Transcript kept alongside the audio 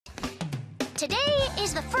Today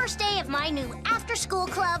is the first day of my new after-school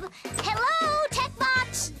club. Hello,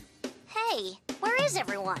 TechBots! Hey, where is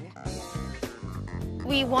everyone?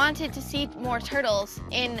 We wanted to see more turtles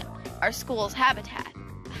in our school's habitat.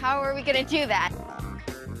 How are we gonna do that?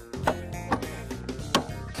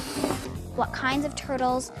 What kinds of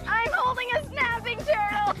turtles? I'm holding a snapping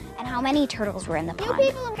turtle! And how many turtles were in the pond? You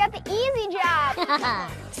people have got the easy job!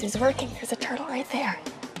 This is working. There's a turtle right there.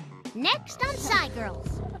 Next on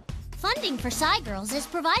SciGirls. Funding for SciGirls is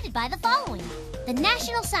provided by the following. The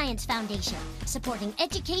National Science Foundation, supporting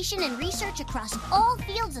education and research across all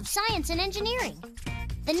fields of science and engineering.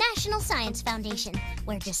 The National Science Foundation,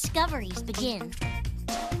 where discoveries begin.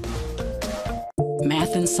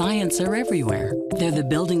 Math and science are everywhere. They're the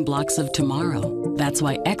building blocks of tomorrow. That's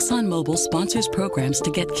why ExxonMobil sponsors programs to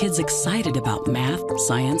get kids excited about math,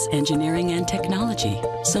 science, engineering, and technology.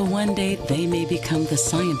 So one day they may become the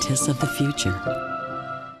scientists of the future.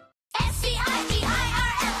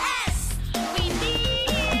 SciGirls! We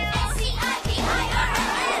need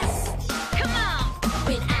SciGirls! Come on!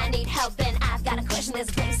 When I need help and I've got a question, there's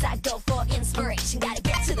a place I go for inspiration. Gotta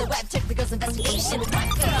get to the web, check the girls' investigation. What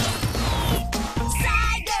girls?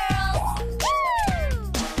 SciGirls!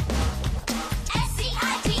 Woo!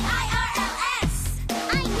 SciGirls!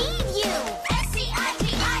 I need you!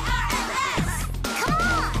 SciGirls! Come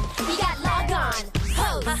on! We got log on,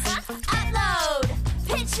 post, upload,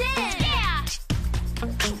 pitch in. Yeah!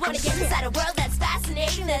 Wanna get inside a world that's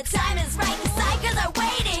fascinating? The time is right, the SciGirls are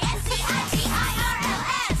waiting.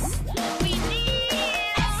 SciGirls! We need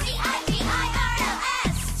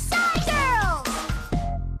SciGirls! SciGirls!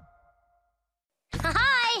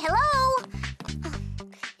 Hi, hello!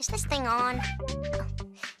 Is this thing on?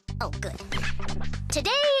 Oh, good. Today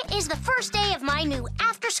is the first day of my new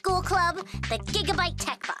after-school club, the Gigabyte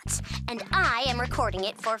TechBots, and I am recording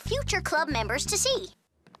it for future club members to see.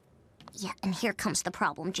 Yeah, and here comes the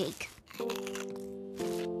problem, Jake.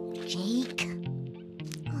 Jake?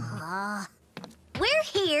 We're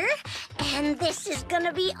here, and this is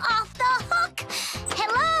gonna be off the hook!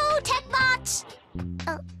 Hello, TechBots!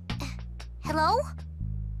 Hello?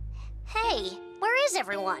 Hey, where is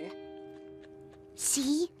everyone?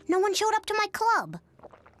 See? No one showed up to my club.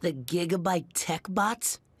 The Gigabyte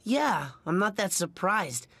TechBots? Yeah, I'm not that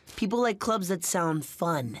surprised. People like clubs that sound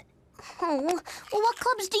fun. Oh, well, what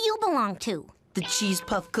clubs do you belong to? The Cheese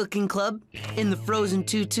Puff Cooking Club and the Frozen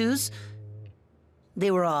Tutus. They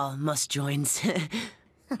were all must-joins.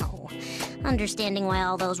 Oh, understanding why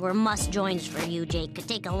all those were must-joins for you, Jake, could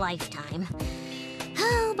take a lifetime.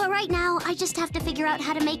 But right now, I just have to figure out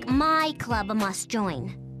how to make my club a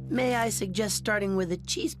must-join. May I suggest starting with a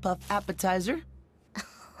cheese puff appetizer?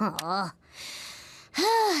 Oh.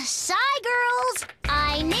 SciGirls,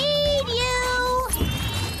 I need you!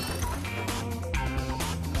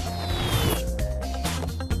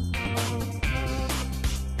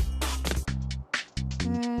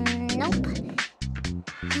 Nope.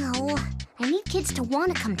 No, I need kids to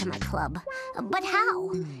want to come to my club. But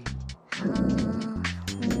how?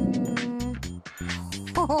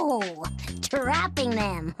 Oh, trapping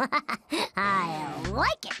them. I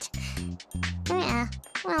like it. Yeah,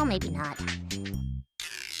 well, maybe not.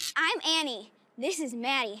 I'm Annie. This is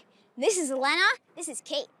Maddie. This is Elena. This is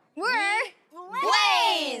Kate. We're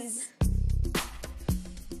Blaze!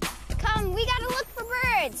 Come, we gotta look for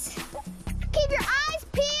birds. Keep your eyes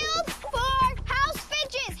peeled for house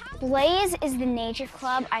finches. Blaze is the nature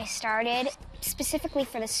club I started specifically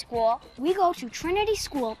for the school. We go to Trinity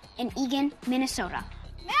School in Eagan, Minnesota.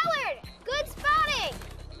 Mallard, good spotting.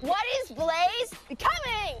 What is Blaze?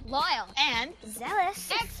 Becoming Loyal and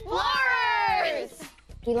zealous explorers!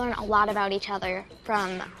 We learn a lot about each other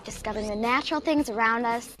from discovering the natural things around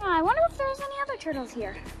us. I wonder if there's any other turtles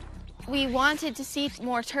here. We wanted to see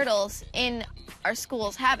more turtles in our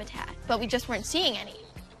school's habitat, but we just weren't seeing any. 2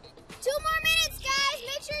 more minutes, guys.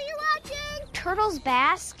 Make sure you're watching. Turtles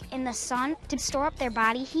bask in the sun to store up their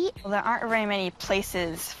body heat. Well, there aren't very many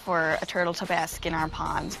places for a turtle to bask in our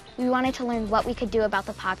pond. We wanted to learn what we could do about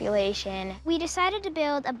the population. We decided to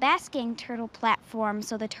build a basking turtle platform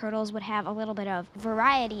so the turtles would have a little bit of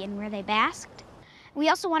variety in where they basked. We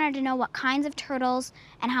also wanted to know what kinds of turtles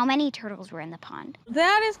and how many turtles were in the pond.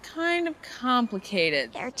 That is kind of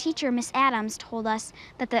complicated. Our teacher, Miss Adams, told us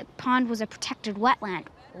that the pond was a protected wetland.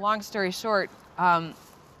 Long story short,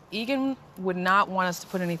 Egan would not want us to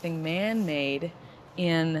put anything man-made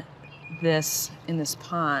in this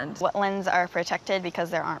pond. Wetlands are protected because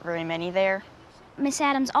there aren't very many there. Miss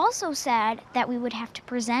Adams also said that we would have to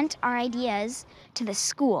present our ideas to the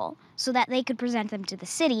school so that they could present them to the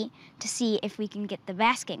city to see if we can get the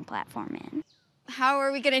basking platform in. How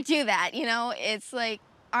are we gonna do that? You know, it's like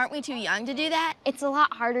Aren't we too young to do that? It's a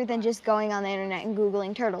lot harder than just going on the internet and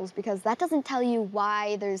Googling turtles because that doesn't tell you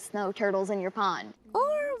why there's no turtles in your pond.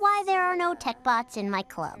 Or why there are no tech bots in my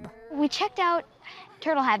club. We checked out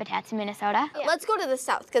turtle habitats in Minnesota. Yeah. Let's go to the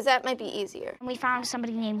south, because that might be easier. And we found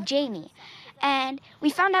somebody named Jamie. And we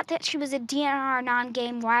found out that she was a DNR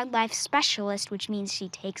non-game wildlife specialist, which means she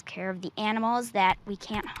takes care of the animals that we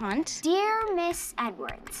can't hunt. Dear Miss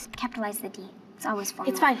Edwards, capitalize the D. It's always fun.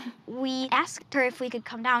 It's fine. We asked her if we could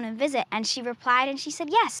come down and visit, and she replied, and she said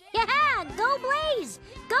yes. Yeah, go Blaze!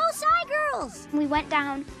 Go SciGirls! We went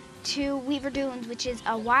down to Weaver Dunes, which is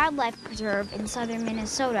a wildlife preserve in southern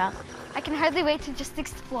Minnesota. I can hardly wait to just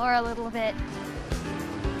explore a little bit.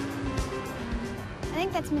 I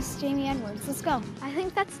think that's Miss Jamie Edwards. Let's go. I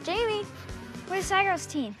think that's Jamie. We're the SciGirls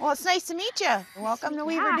team. Well, it's nice to meet you. Welcome to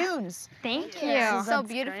Weaver Dunes. Thank you. It's so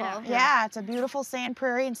beautiful. Yeah, it's a beautiful sand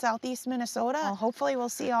prairie in southeast Minnesota. Well, hopefully we'll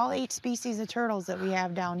see all 8 species of turtles that we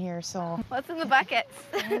have down here. So What's in the buckets?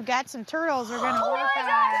 we've got some turtles we're going to work on.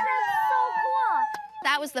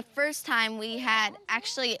 That was the first time we had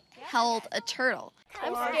actually held a turtle.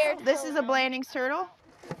 I'm scared. This is a Blandings turtle.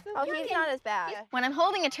 Oh, he's not as bad. When I'm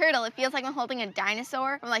holding a turtle, it feels like I'm holding a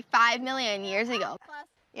dinosaur from like 5 million years ago.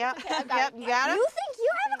 Yep, yep, you got it? You think you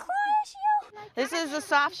have a claw issue? This is a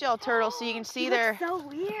soft shell turtle, so you can see there. So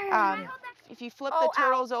weird. If you flip the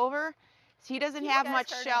turtles over, he doesn't have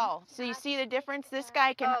much shell. So you see the difference? This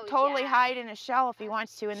guy can totally hide in a shell if he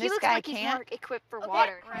wants to, and this guy can't. He's more equipped for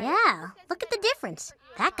water. Yeah, look at the difference.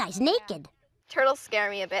 That guy's naked. Turtles scare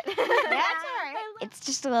me a bit. That's all right. It's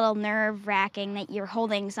just a little nerve-wracking that you're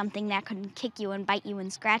holding something that could kick you and bite you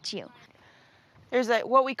and scratch you. There's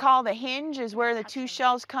what we call the hinge, is where the 2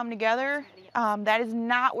 shells come together. That is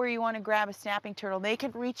not where you want to grab a snapping turtle. They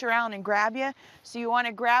can reach around and grab you, so you want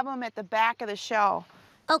to grab them at the back of the shell.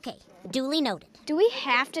 Okay, duly noted. Do we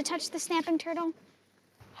have to touch the snapping turtle?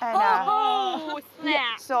 And,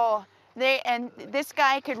 snap. So this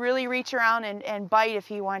guy could really reach around and bite if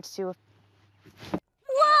he wants to.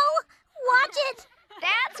 Whoa! Watch it!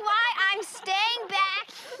 That's why I'm staying back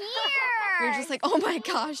here. You're just like, oh my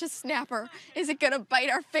gosh, a snapper. Is it gonna bite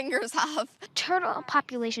our fingers off? Turtle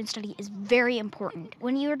population study is very important.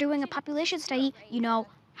 When you're doing a population study, you know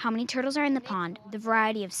how many turtles are in the pond, the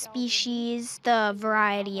variety of species, the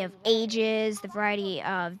variety of ages, the variety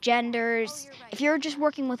of genders. If you're just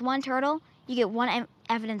working with one turtle, you get one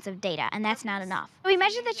evidence of data, and that's not enough. We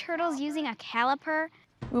measure the turtles using a caliper.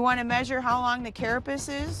 We want to measure how long the carapace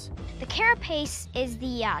is. The carapace is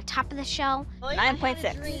the top of the shell.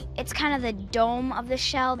 9.6. It's kind of the dome of the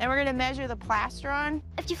shell. Then we're going to measure the plastron.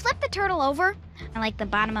 If you flip the turtle over, and like the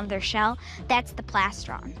bottom of their shell, that's the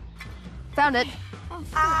plastron. Found it. He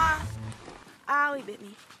bit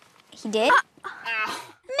me. He did?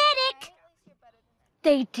 Medic!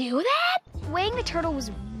 They do that? Weighing the turtle was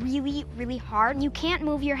really, really hard. You can't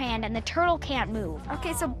move your hand, and the turtle can't move.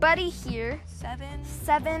 Okay, so Buddy here,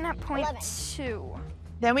 7.2.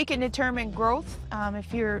 Then we can determine growth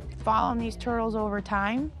if you're following these turtles over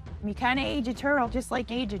time. You kind of age a turtle just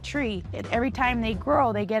like age a tree. Every time they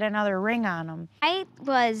grow, they get another ring on them. I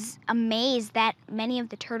was amazed that many of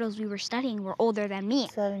the turtles we were studying were older than me.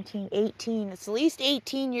 17, 18, it's at least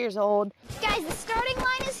 18 years old. Guys, the starting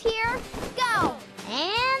line is here. Go!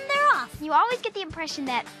 And they're off. You always get the impression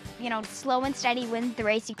that, you know, slow and steady wins the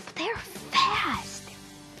race, but they're fast.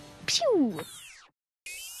 Pew!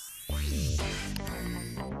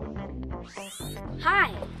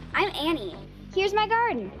 Hi, I'm Annie. Here's my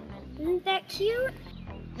garden. Isn't that cute?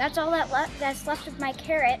 That's all that's left of my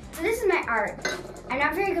carrot. So this is my art. I'm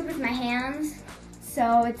not very good with my hands,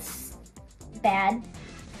 so it's bad.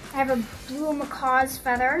 I have a blue macaw's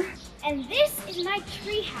feather. And this is my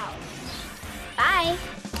tree house. Bye.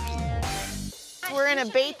 We're gonna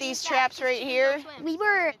bait these traps right here. We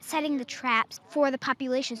were setting the traps for the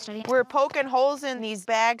population study. We're poking holes in these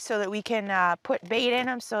bags so that we can put bait in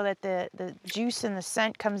them so that the juice and the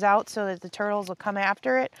scent comes out so that the turtles will come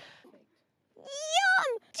after it.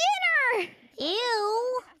 Yum! Dinner!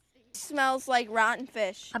 Ew. Smells like rotten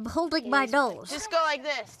fish. I'm holding my nose. Just go like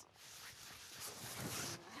this.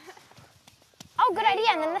 Oh, good idea,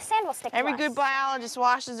 and then the sand will stick to Every us. good biologist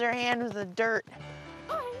washes their hand with the dirt.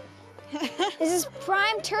 This is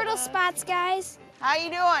prime turtle spots, guys. How you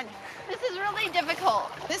doing? This is really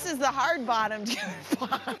difficult. This is the hard bottom. This is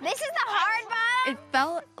the hard bottom? It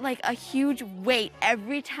felt like a huge weight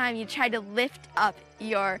every time you tried to lift up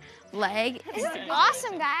your leg. This is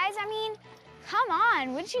awesome, guys. I mean, come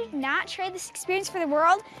on. Would you not trade this experience for the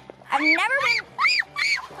world? I've never been...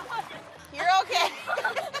 You're okay.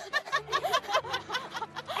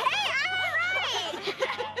 Hey, I'm all right.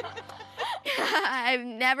 I've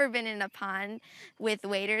never been in a pond with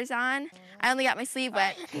waders on. I only got my sleeve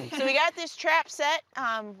wet. So we got this trap set.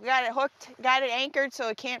 We got it hooked, got it anchored so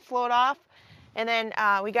it can't float off. And then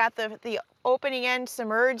we got the opening end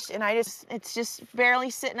submerged, and it's just barely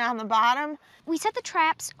sitting on the bottom. We set the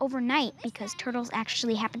traps overnight because turtles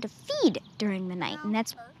actually happen to feed during the night, and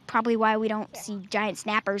that's probably why we don't see giant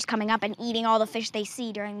snappers coming up and eating all the fish they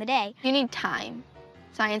see during the day. You need time.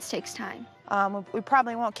 Science takes time. We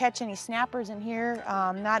probably won't catch any snappers in here,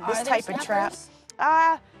 not this type of trap.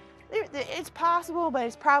 It's possible, but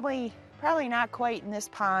it's probably not quite in this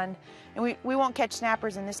pond. And we won't catch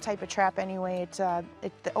snappers in this type of trap anyway. The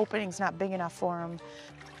opening's not big enough for them.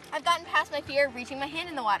 I've gotten past my fear of reaching my hand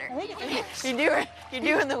in the water. You're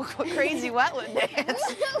doing the crazy wetland dance.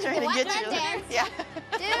 Trying to get you. Dance. Yeah.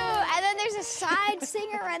 Dude, and then there's a side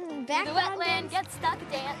singer and background Wetland, get stuck,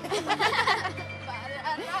 dance.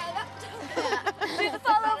 Do the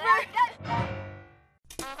fall over.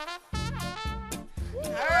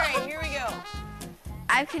 All right, here we go.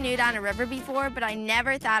 I've canoed on a river before, but I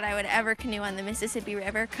never thought I would ever canoe on the Mississippi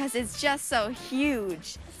River because it's just so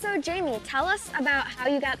huge. So Jamie, tell us about how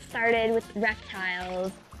you got started with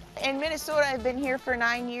reptiles. In Minnesota, I've been here for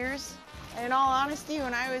 9 years. And in all honesty,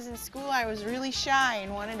 when I was in school, I was really shy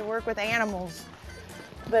and wanted to work with animals.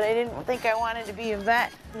 But I didn't think I wanted to be a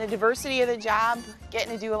vet. And the diversity of the job,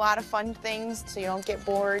 getting to do a lot of fun things so you don't get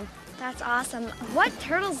bored. That's awesome. What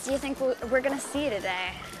turtles do you think we're gonna see today?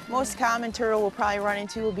 Most common turtle we'll probably run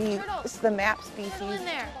into will be the map species. In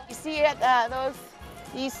there. You see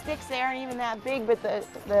these sticks, they aren't even that big, but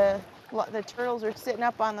the turtles are sitting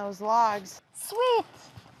up on those logs. Sweet.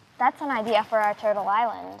 That's an idea for our turtle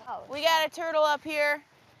island. We got a turtle up here.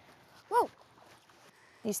 Whoa.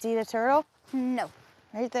 You see the turtle? No.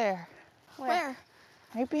 Right there. Where?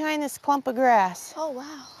 Right behind this clump of grass. Oh,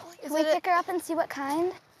 wow. Can we pick her up and see what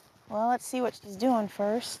kind? Well, let's see what she's doing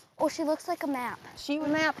first. Oh, she looks like a map. She's a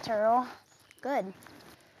map turtle. Good.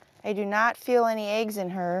 I do not feel any eggs in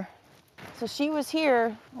her. So she was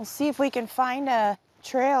here. We'll see if we can find a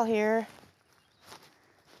trail here.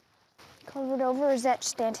 Covered over, or is that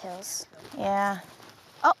just anthills? Yeah.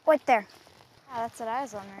 Oh, right there. Yeah, that's what I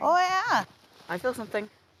was wondering. Oh, yeah. I feel something.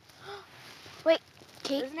 Wait,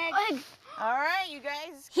 Kate. There's an egg. All right, you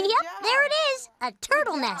guys. Yep, there it is, a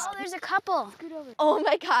turtle nest. Oh, there's a couple. Oh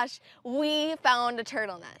my gosh, we found a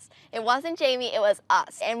turtle nest. It wasn't Jamie, it was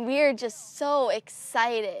us. And we're just so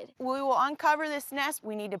excited. We will uncover this nest.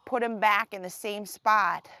 We need to put them back in the same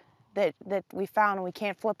spot that we found, and we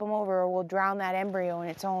can't flip them over or we'll drown that embryo in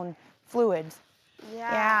its own fluids.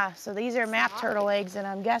 Yeah, so these are map turtle eggs, and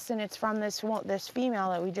I'm guessing it's from this female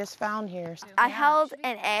that we just found here. I held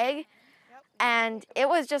an egg, and it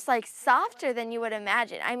was just like softer than you would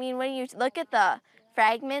imagine. I mean, when you look at the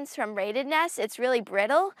fragments from braided nests, it's really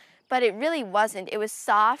brittle, but it really wasn't. It was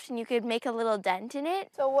soft, and you could make a little dent in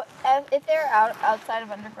it. So if they're outside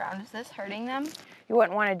of underground, is this hurting them? You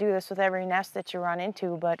wouldn't want to do this with every nest that you run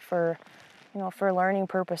into, but for learning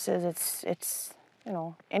purposes, it's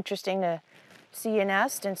interesting to see a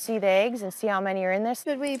nest and see the eggs and see how many are in this.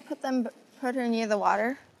 Should we put her near the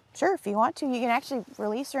water? Sure, if you want to. You can actually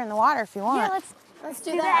release her in the water if you want. Yeah, let's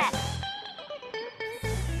do that.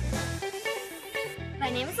 My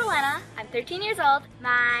name is Elena. I'm 13 years old.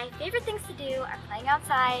 My favorite things to do are playing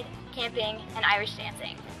outside, camping, and Irish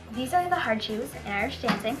dancing. These are the hard shoes in Irish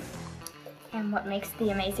dancing. And what makes the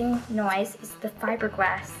amazing noise is the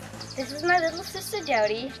fiberglass. This is my little sister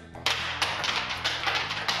Jody.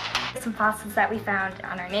 Some fossils that we found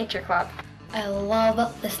on our nature club. I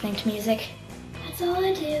love listening to music. That's all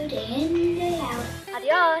I do day in, day out.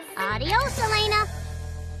 Adios. Adios, Elena.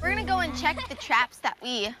 We're gonna go and check the traps that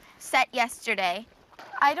we set yesterday.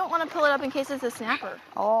 I don't want to pull it up in case it's a snapper.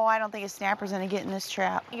 Oh, I don't think a snapper's gonna get in this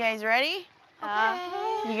trap. You guys ready? You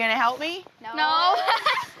gonna help me? No.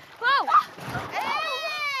 Whoa!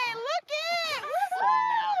 Hey, look it!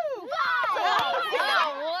 Wow.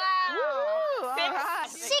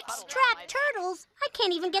 Six trapped turtles? I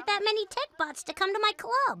can't even get that many tech bots to come to my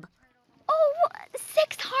club. Oh,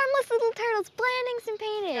 6 harmless little turtles, plantings and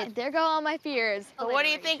painted. There go all my fears. So what do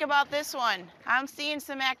you think about this one? I'm seeing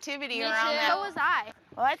some activity around that. So was I.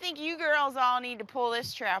 Well, I think you girls all need to pull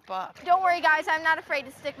this trap up. Don't worry, guys. I'm not afraid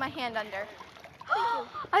to stick my hand under.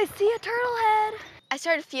 I see a turtle head. I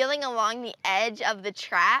started feeling along the edge of the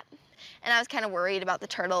trap, and I was kind of worried about the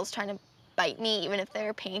turtles trying to bite me, even if they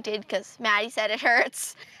were painted, because Maddie said it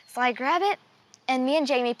hurts. So I grab it, and me and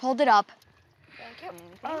Jamie pulled it up. Thank you.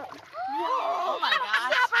 Oh my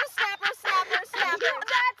gosh. Snapper. That's not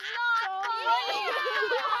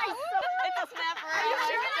It's a snapper.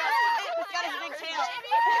 It's got a big tail.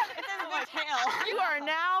 It has a big tail. You are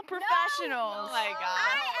now professionals. Oh my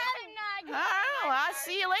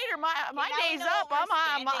see you later. My day's up.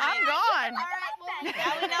 I'm gone.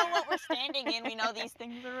 Now we know what we're standing in. We know these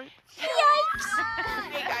things are. Yikes!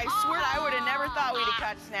 Hey guys, swear I would have never thought we'd have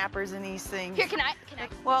caught snappers in these things. Here, can I?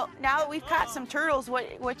 Well, now that we've caught some turtles,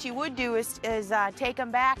 what you would do is take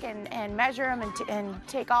them back and measure them and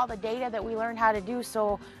take all the data that we learned how to do.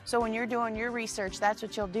 So when you're doing your research, that's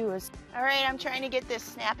what you'll do. Is all right. I'm trying to get this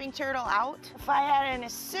snapping turtle out. If I had an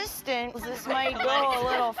assistant, this might go a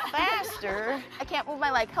little faster. I can't move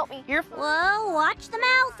my leg. Help me. Whoa, watch the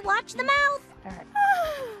mouth, watch the mouth. All right.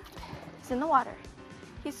 It's in the water.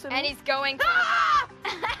 He's swimming. And he's going to.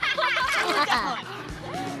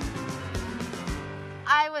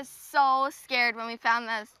 I was so scared when we found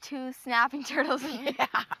those 2 snapping turtles in here. Yeah.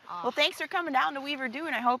 Well, thanks for coming down to Weaver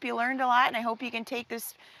Dune. I hope you learned a lot, and I hope you can take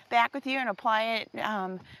this back with you and apply it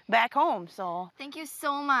back home. So Thank you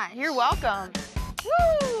so much. you're welcome.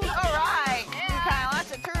 Woo! All right. We caught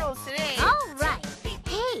lots of turtles today. All right.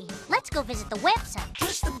 Hey, let's go visit the website.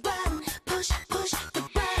 Push the button, push the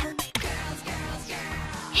button.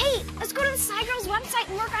 Hey, let's go to the SciGirls website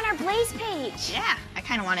and work on our Blaze page. Yeah, I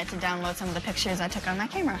kind of wanted to download some of the pictures I took on my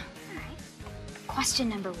camera. Question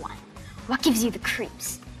number 1. What gives you the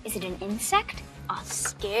creeps? Is it an insect, a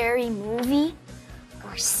scary movie,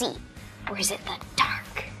 or C? Or is it the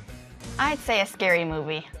dark? I'd say a scary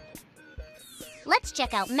movie. Let's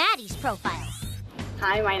check out Maddie's profile.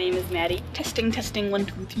 Hi, my name is Maddie. Testing, 1,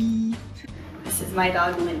 2, 3. This is my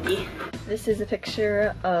dog, Lindy. This is a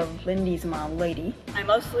picture of Lindy's mom, Lady. I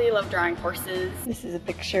mostly love drawing horses. This is a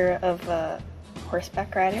picture of a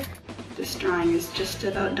horseback rider. This drawing is just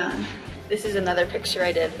about done. This is another picture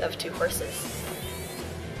I did of 2 horses.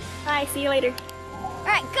 Bye, see you later. All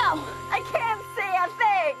right, go. I can't see a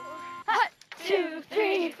thing. 1, 2,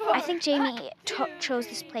 3, 4. I think Jamie chose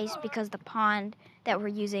this place because the pond that we're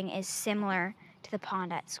using is similar to the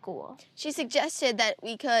pond at school. She suggested that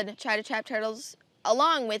we could try to trap turtles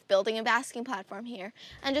along with building a basking platform here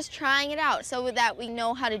and just trying it out so that we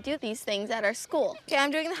know how to do these things at our school. Okay, I'm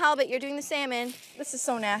doing the halibut, you're doing the salmon. This is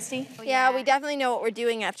so nasty. Yeah, we definitely know what we're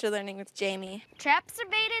doing after learning with Jamie. Traps are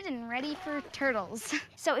baited and ready for turtles.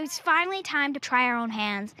 So it's finally time to try our own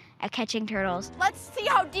hands at catching turtles. Let's see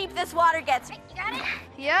how deep this water gets. You got it?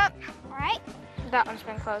 Yep. All right. That one's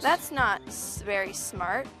been closed. That's not very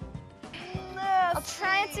smart. I'll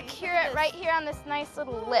try and secure it right here on this nice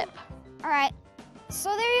little lip. All right.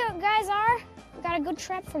 So there you guys are. We got a good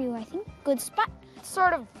trap for you, I think. Good spot.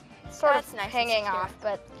 Sort of That's nice and hanging secure. off,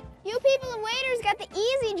 but You people and waiters got the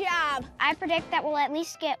easy job. I predict that we'll at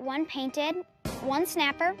least get 1 painted, 1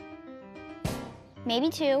 snapper,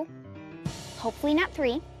 maybe 2, hopefully not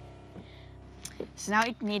 3. So now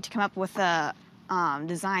we need to come up with a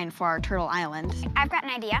design for our turtle island. I've got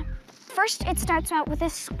an idea. First, it starts out with a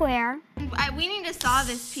square. We need to saw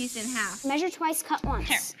this piece in half. Measure twice, cut once.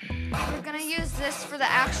 Here. we're gonna use this for the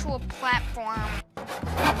actual platform.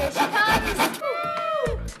 Here she comes.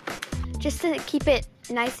 Just to keep it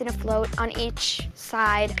nice and afloat on each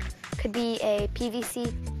side, could be a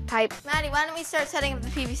PVC pipe. Maddie, why don't we start setting up the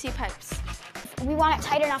PVC pipes? We want it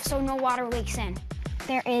tight enough so no water leaks in.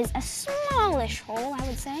 There is a smallish hole, I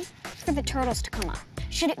would say, for the turtles to come up.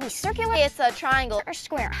 Should it be circular? It's a triangle. Or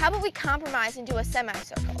square? How about we compromise and do a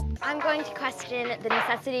semicircle? I'm going to question the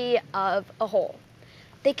necessity of a hole.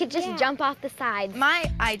 They could just jump off the sides.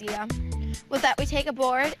 My idea was that we take a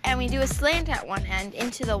board and we do a slant at one end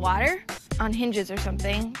into the water on hinges or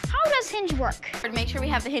something. How does hinge work? To make sure we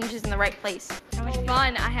have the hinges in the right place. How much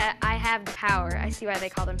fun. I have the power. I see why they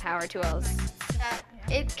call them power tools.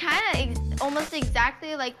 It's kind of almost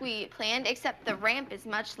exactly like we planned, except the ramp is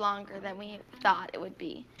much longer than we thought it would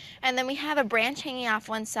be. And then we have a branch hanging off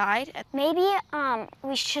one side. Maybe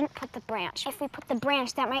we shouldn't put the branch. If we put the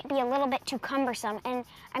branch, that might be a little bit too cumbersome. And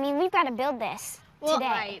I mean, we've got to build this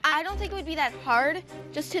today. I don't think it would be that hard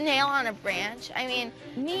just to nail on a branch. I mean,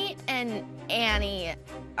 me and Annie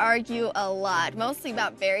argue a lot, mostly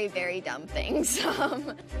about very, very dumb things.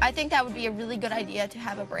 I think that would be a really good idea to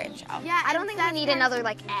have a branch out. Yeah, I don't think we need another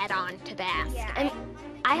like add-on to that. Yeah. I mean,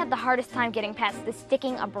 I had the hardest time getting past the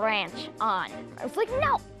sticking a branch on. I was like,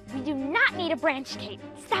 no, we do not need a branch, Kate.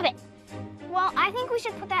 Stop it. Well, I think we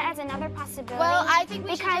should put that as another possibility. Well, I think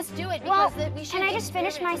we should just do it because we should. Can I just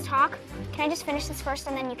finish my talk? Can I just finish this first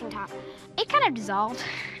and then you can talk? It kind of dissolved,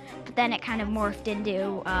 but then it kind of morphed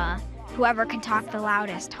into whoever can talk the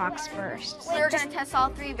loudest talks first. We were going to test all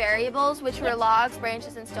 3 variables, which were logs,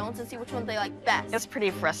 branches, and stones, and see which one they like best. It's pretty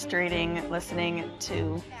frustrating listening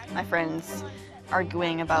to my friends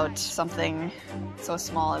arguing about something so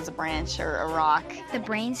small as a branch or a rock. The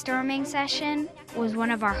brainstorming session was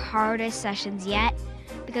one of our hardest sessions yet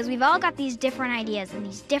because we've all got these different ideas and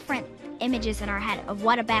these different images in our head of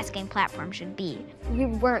what a basking platform should be. We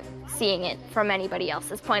weren't seeing it from anybody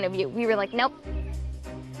else's point of view. We were like, nope.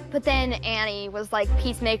 But then Annie was like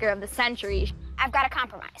peacemaker of the century. I've got a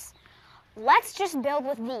compromise. Let's just build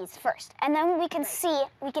with these first, and then we can see,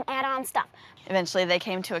 we can add on stuff. Eventually they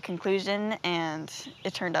came to a conclusion and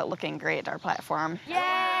it turned out looking great, our platform. Yay!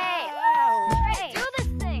 Let's do this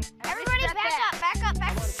thing. Everybody back up.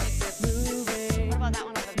 What about that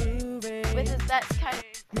one over there? With this, that's kind of,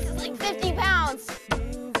 this is like 50 pounds.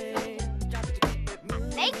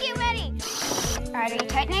 Thank you, Betty. All right, are you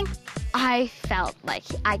tightening? I felt like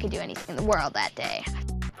I could do anything in the world that day.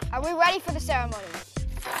 Are we ready for the ceremony?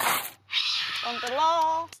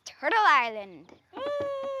 Turtle Island.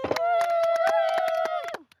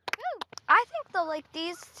 I think they'll like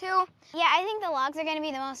these two. Yeah, I think the logs are gonna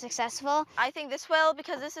be the most successful. I think this will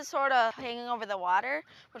because this is sort of hanging over the water,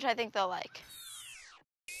 which I think they'll like.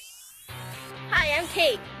 Hi, I'm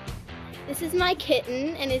Kate. This is my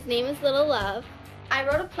kitten, and his name is Little Love. I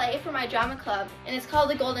wrote a play for my drama club, and it's called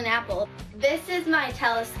The Golden Apple. This is my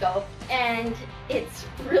telescope, and it's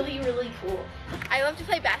really, really cool. I love to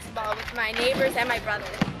play basketball with my neighbors and my brother.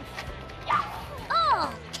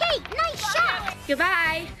 Oh, Kate, nice shot.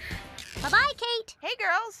 Goodbye. Bye-bye, Kate. Hey,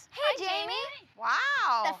 girls. Hey, Jamie.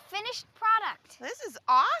 Wow. The finished product. This is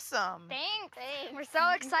awesome. Thanks. We're so You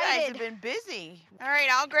guys excited. have been busy. All right,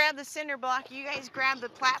 I'll grab the cinder block. You guys grab the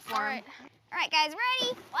platform. All right, guys,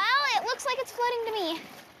 ready? Well, it looks like it's floating to me.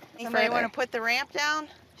 Somebody want to put the ramp down?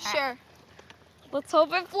 Sure. Let's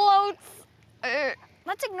hope it floats.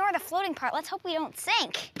 Let's ignore the floating part. Let's hope we don't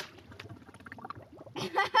sink. Hey,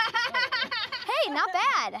 not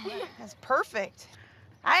bad. That's perfect.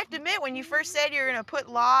 I have to admit, when you first said you're gonna put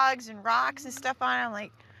logs and rocks and stuff on it, I'm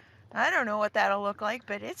like, I don't know what that'll look like,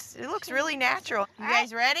 but it looks really natural. You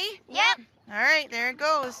guys ready? Yep. All right, there it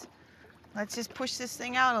goes. Let's just push this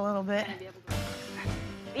thing out a little bit.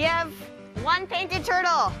 We have one painted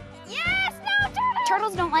turtle. Yes, no turtle.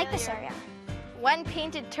 Turtles don't like this area. One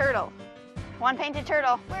painted turtle. One painted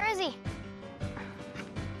turtle. Where is he?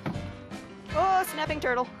 Oh, snapping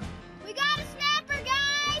turtle. We got a snapper,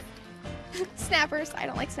 guys. Snappers. I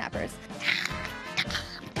don't like snappers.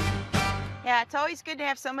 Yeah, it's always good to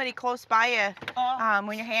have somebody close by you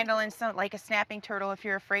when you're handling something like a snapping turtle if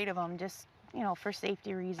you're afraid of them, just, you know, for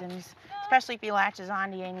safety reasons, especially if he latches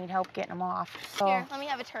onto you and you need help getting him off. So, Here, let me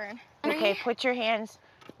have a turn. okay, put your hands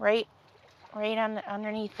right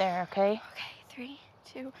underneath there, okay? Okay, 3,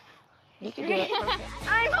 2. You can do it. Okay.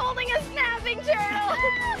 I'm holding a snapping turtle.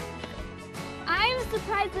 I'm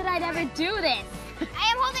surprised that I'd ever do this.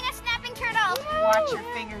 I am holding a snapping turtle. Watch your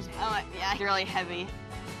fingers. Oh, yeah, really heavy.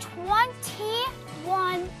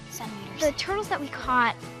 21 centimeters. The turtles that we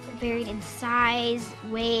caught varied in size,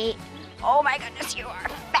 weight. Oh my goodness, you are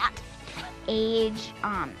fat. Age,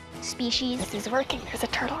 species. This is working. There's a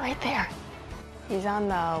turtle right there. He's on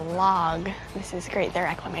the log. This is great. They're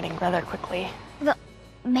acclimating rather quickly. The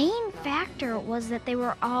main factor was that they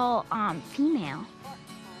were all female.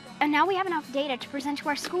 And now we have enough data to present to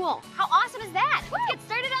our school. How awesome is that? Let's get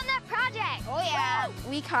started on that project. Oh yeah.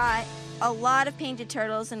 We caught a lot of painted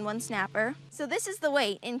turtles and one snapper. So this is the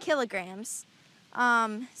weight in kilograms.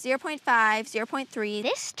 0.5, 0.3.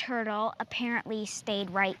 This turtle apparently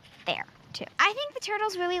stayed right there, too. I think the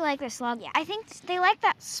turtles really like this log. Yeah. I think they like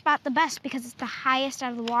that spot the best because it's the highest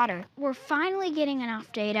out of the water. We're finally getting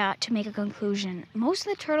enough data to make a conclusion. Most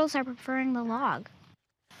of the turtles are preferring the log.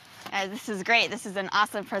 This is great. This is an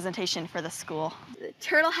awesome presentation for the school. The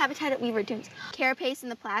turtle habitat that we were doing, carapace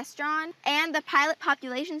and the plastron, and the pilot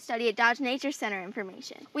population study at Dodge Nature Center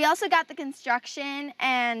information. We also got the construction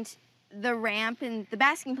and the ramp and the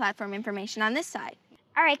basking platform information on this side.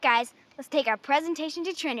 All right, guys, let's take our presentation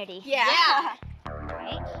to Trinity. Yeah. All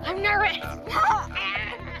right. I'm nervous.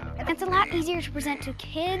 It's a lot easier to present to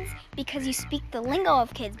kids because you speak the lingo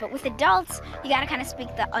of kids, but with adults, you gotta kind of speak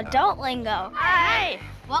the adult lingo. Hi.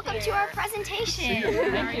 Welcome to our presentation.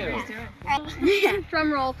 Thank you.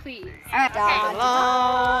 Drum roll, please. All right.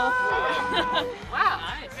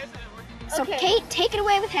 Wow. So Kate, take it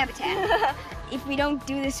away with habitat. If we don't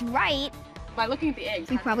do this right, By looking at the eggs.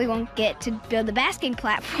 we probably won't get to build the basking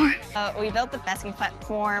platform. We built the basking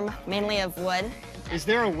platform mainly of wood. Is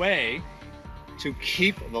there a way to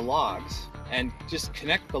keep the logs and just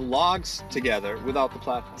connect the logs together without the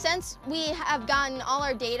platform? Since we have gotten all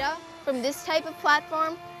our data from this type of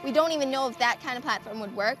platform, we don't even know if that kind of platform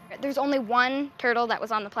would work. There's only one turtle that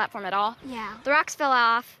was on the platform at all. Yeah. The rocks fell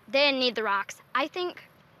off. They didn't need the rocks. I think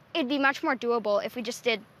it'd be much more doable if we just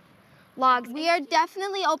did logs. We are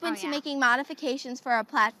definitely open to yeah. making modifications for our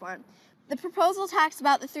platform. The proposal talks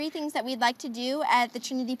about the 3 things that we'd like to do at the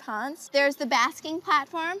Trinity Ponds. There's the basking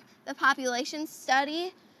platform, the population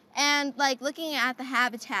study, and like looking at the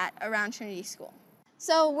habitat around Trinity School.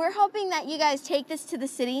 So we're hoping that you guys take this to the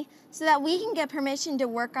city so that we can get permission to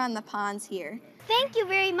work on the ponds here. Thank you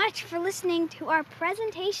very much for listening to our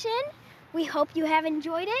presentation. We hope you have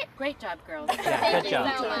enjoyed it. Great job, girls. Yeah, good job.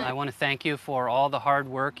 I want to thank you for all the hard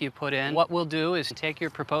work you put in. What we'll do is take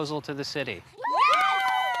your proposal to the city. Woo!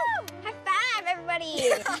 High five,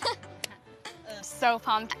 everybody. So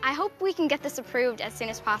pumped. I hope we can get this approved as soon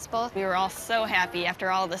as possible. We were all so happy after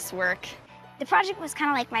all this work. The project was kind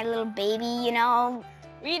of like my little baby, you know.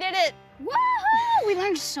 We did it. Woohoo! We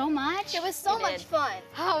learned so much. It was so much fun.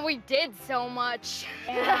 Oh, we did so much.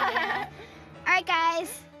 Yeah. All right,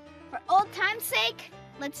 guys. For old time's sake,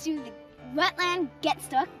 let's do the wetland get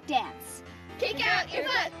stuck dance. Kick out your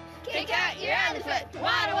foot. Kick out your other foot.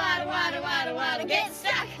 Waddle, waddle, waddle, waddle, waddle, get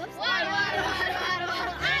stuck. Waddle, waddle, waddle, waddle,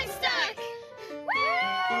 waddle, I'm stuck.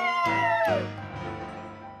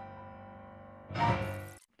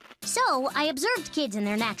 So, I observed kids in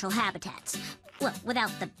their natural habitats. Well,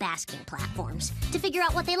 without the basking platforms, to figure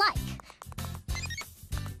out what they like.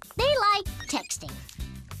 They like texting.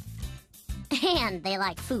 And they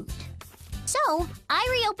like food. So, I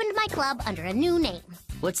reopened my club under a new name.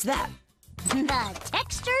 What's that? The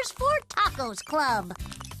Texters for Tacos Club.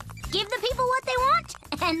 Give the people what they want,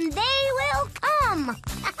 and they will come.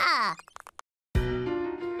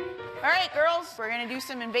 All right, girls, we're gonna do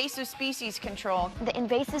some invasive species control. The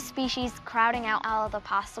invasive species crowding out all of the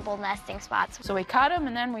possible nesting spots. So we cut them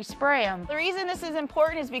and then we spray them. The reason this is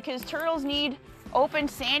important is because turtles need open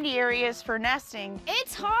sandy areas for nesting.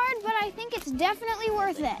 It's hard, but I think it's definitely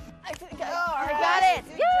worth it. I got it.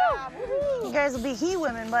 You guys will be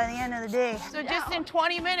he-women by the end of the day. So just in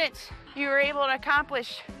 20 minutes, you were able to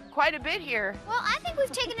accomplish quite a bit here. Well, I think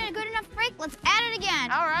we've taken a good enough break. Let's add it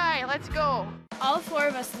again. All right, let's go. All 4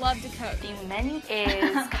 of us love to cook. The menu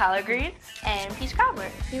is collard greens and peach cobbler.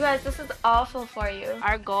 You guys, this is awful for you.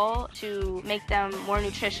 Our goal to make them more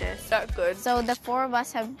nutritious. That's good. So the 4 of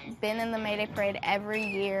us have been in the Mayday Parade every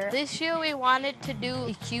year. This year we wanted to do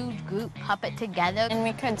a huge group puppet together, and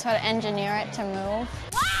we could sort of engineer it to move.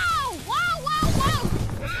 Whoa! Whoa, whoa,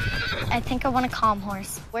 whoa! I think I want a calm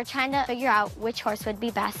horse. We're trying to figure out which horse would be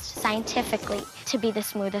best scientifically to be the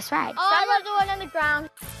smoothest ride. Oh, I love the one on the ground.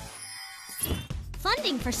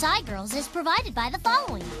 Funding for SciGirls is provided by the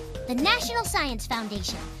following. The National Science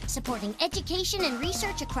Foundation, supporting education and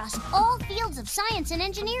research across all fields of science and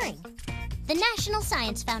engineering. The National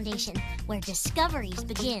Science Foundation, where discoveries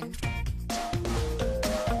begin.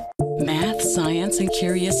 Math, science, and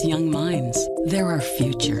curious young minds. They're our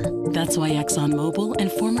future. That's why ExxonMobil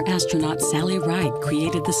and former astronaut Sally Ride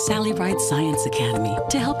created the Sally Ride Science Academy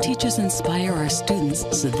to help teachers inspire our students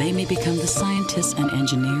so they may become the scientists and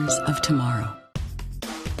engineers of tomorrow.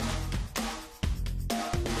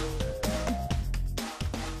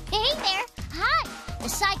 Hey there! Hi! The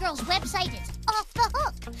SciGirls website is off the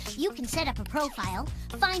hook. You can set up a profile,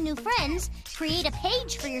 find new friends, create a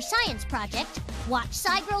page for your science project, watch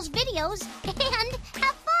SciGirls videos, and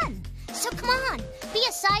have fun. So come on, be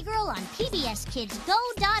a SciGirl on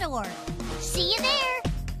pbskidsgo.org. See you there.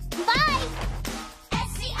 Bye!